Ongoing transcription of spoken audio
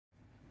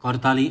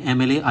Cortalim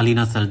MLA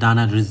Alina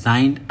Saldanha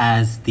resigned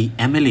as the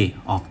MLA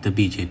of the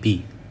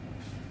BJP.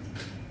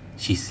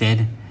 She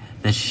said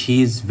that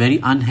she is very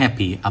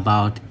unhappy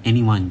about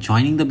anyone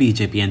joining the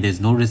BJP and there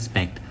is no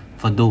respect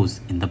for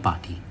those in the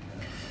party.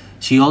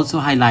 She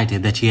also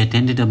highlighted that she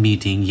attended a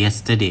meeting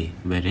yesterday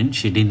wherein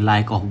she didn't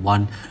like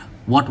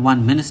what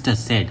one minister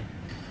said.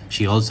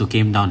 She also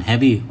came down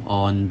heavy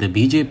on the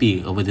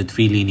BJP over the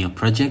 3 linear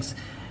projects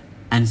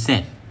and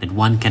said that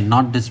one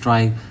cannot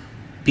destroy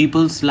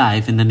people's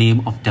life in the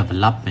name of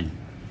development.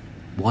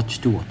 Watch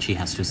to what she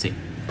has to say.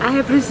 I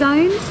have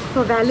resigned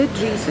for valid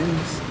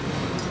reasons.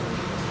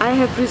 I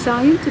have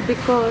resigned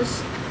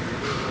because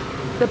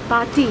the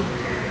party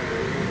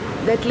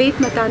that late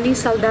Matani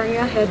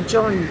Saldanha had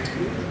joined,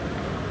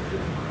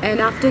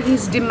 and after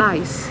his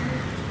demise,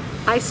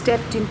 I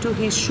stepped into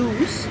his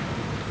shoes,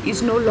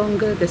 is no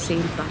longer the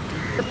same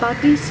party. The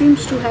party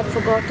seems to have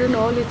forgotten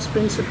all its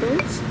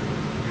principles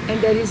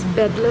and there is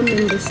bedlam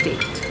in the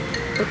state.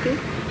 Okay?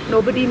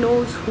 Nobody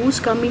knows who's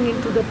coming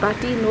into the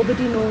party,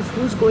 nobody knows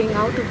who's going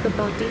out of the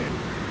party.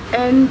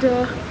 And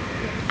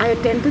I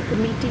attended the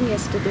meeting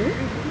yesterday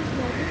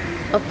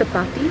of the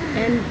party,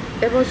 and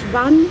there was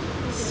one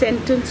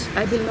sentence,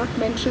 I will not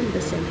mention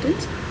the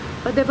sentence,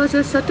 but there was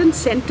a certain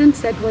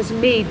sentence that was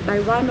made by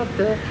one of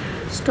the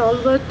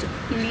stalwart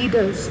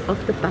leaders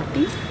of the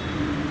party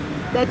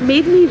that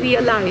made me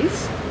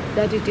realize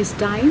that it is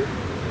time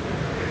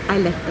I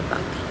left the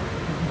party.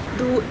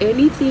 Do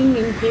anything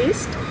in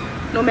haste,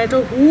 no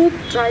matter who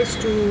tries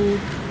to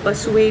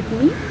persuade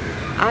me.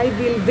 I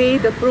will weigh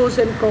the pros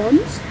and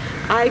cons.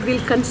 I will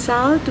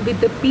consult with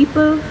the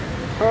people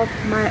of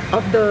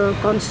the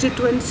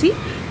constituency,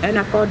 and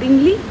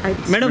accordingly I...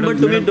 Madam, but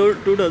तुम्ही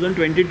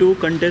 2022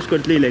 contest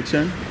करतली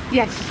election?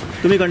 Yes.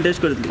 तुम्ही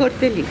contest करतली?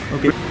 करतली.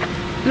 Okay.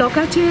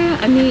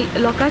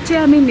 लोकांचे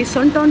आमी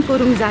निसंतोन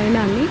करूंक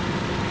जायना न्ही,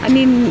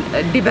 आनी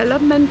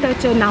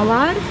डेव्हलपमेंटाच्या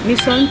नावार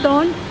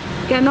निसंतोन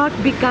cannot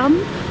become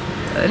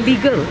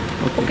legal,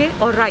 okay,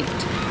 or right.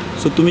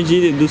 So तुम्ही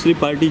जी दुसरी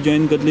पार्टी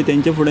जॉइन करतली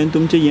त्यांच्या फुड्यान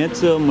तुमचे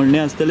हेच म्हणणे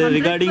आसतले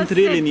regarding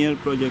 3 linear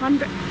project?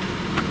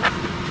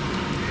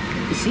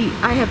 See,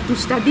 I have to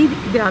study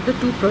the other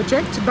 2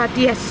 projects, but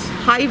yes,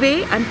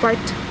 highway I'm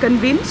quite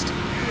convinced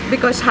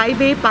because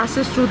highway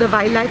passes through the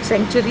wildlife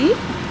sanctuary,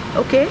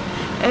 okay,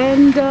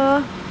 and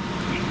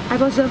I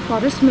was a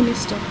forest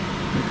minister.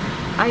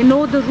 I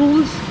know the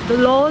rules, the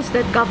laws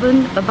that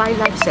govern a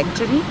wildlife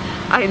sanctuary.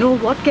 I know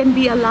what can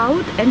be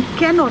allowed and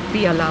cannot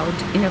be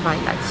allowed in a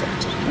wildlife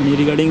sanctuary. And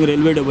regarding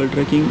railway double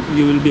tracking,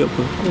 you will be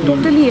opposed?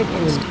 Totally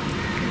against.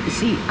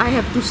 See, I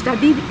have to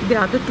study the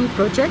other 2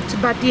 projects,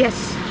 but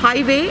yes,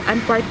 highway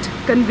I'm quite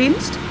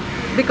convinced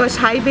because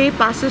highway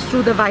passes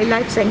through the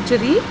wildlife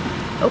sanctuary,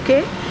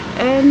 okay,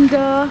 and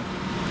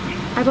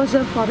I was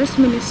a forest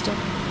minister.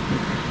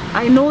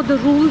 I know the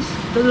rules,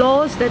 the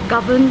laws that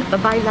govern a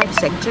wildlife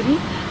sanctuary.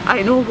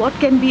 I know what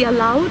can be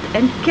allowed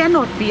and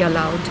cannot be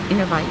allowed in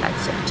a wildlife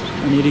sanctuary.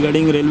 And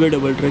regarding railway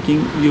double tracking,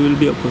 you will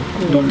be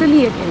opposed?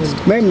 Totally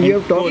against. Ma'am, you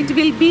have talked... It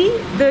will be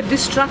the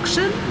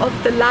destruction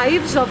of the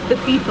lives of the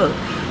people.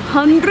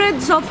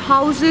 Hundreds of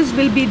houses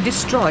will be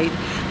destroyed.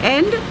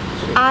 And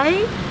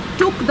I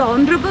took the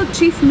Honorable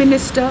Chief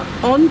Minister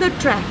on the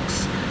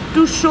tracks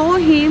to show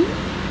him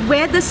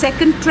where the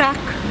second track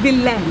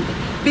will land.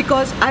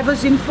 Because I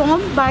was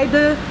informed by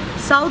the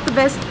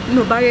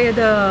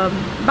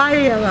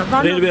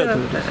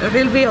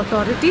railway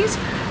authorities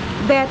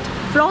that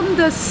from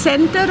the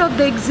center of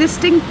the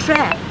existing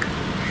track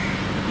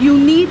you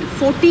need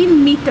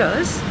 14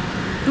 meters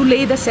to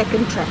lay the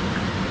second track,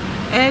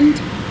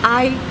 and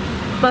I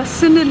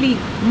personally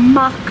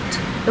marked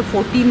the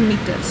 14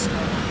 meters,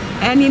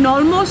 and in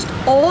almost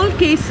all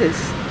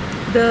cases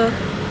the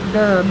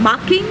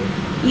marking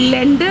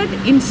landed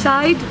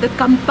inside the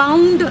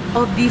compound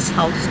of these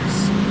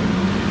houses.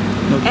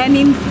 Okay. And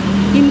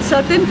in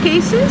certain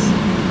cases,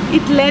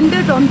 it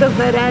landed on the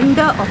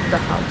veranda of the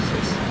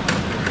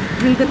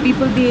houses. Will the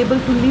people be able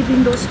to live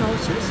in those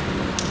houses?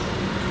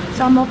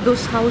 Some of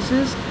those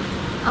houses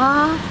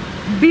are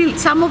built,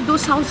 some of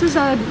those houses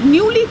are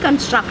newly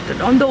constructed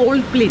on the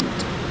old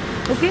plinth.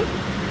 Okay?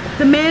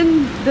 The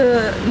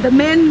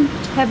men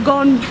have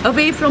gone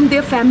away from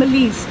their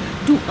families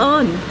to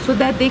earn so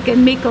that they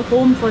can make a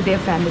home for their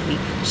family.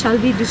 Shall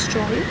we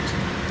destroy it?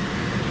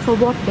 For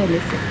what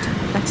benefit?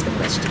 That's the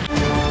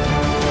question.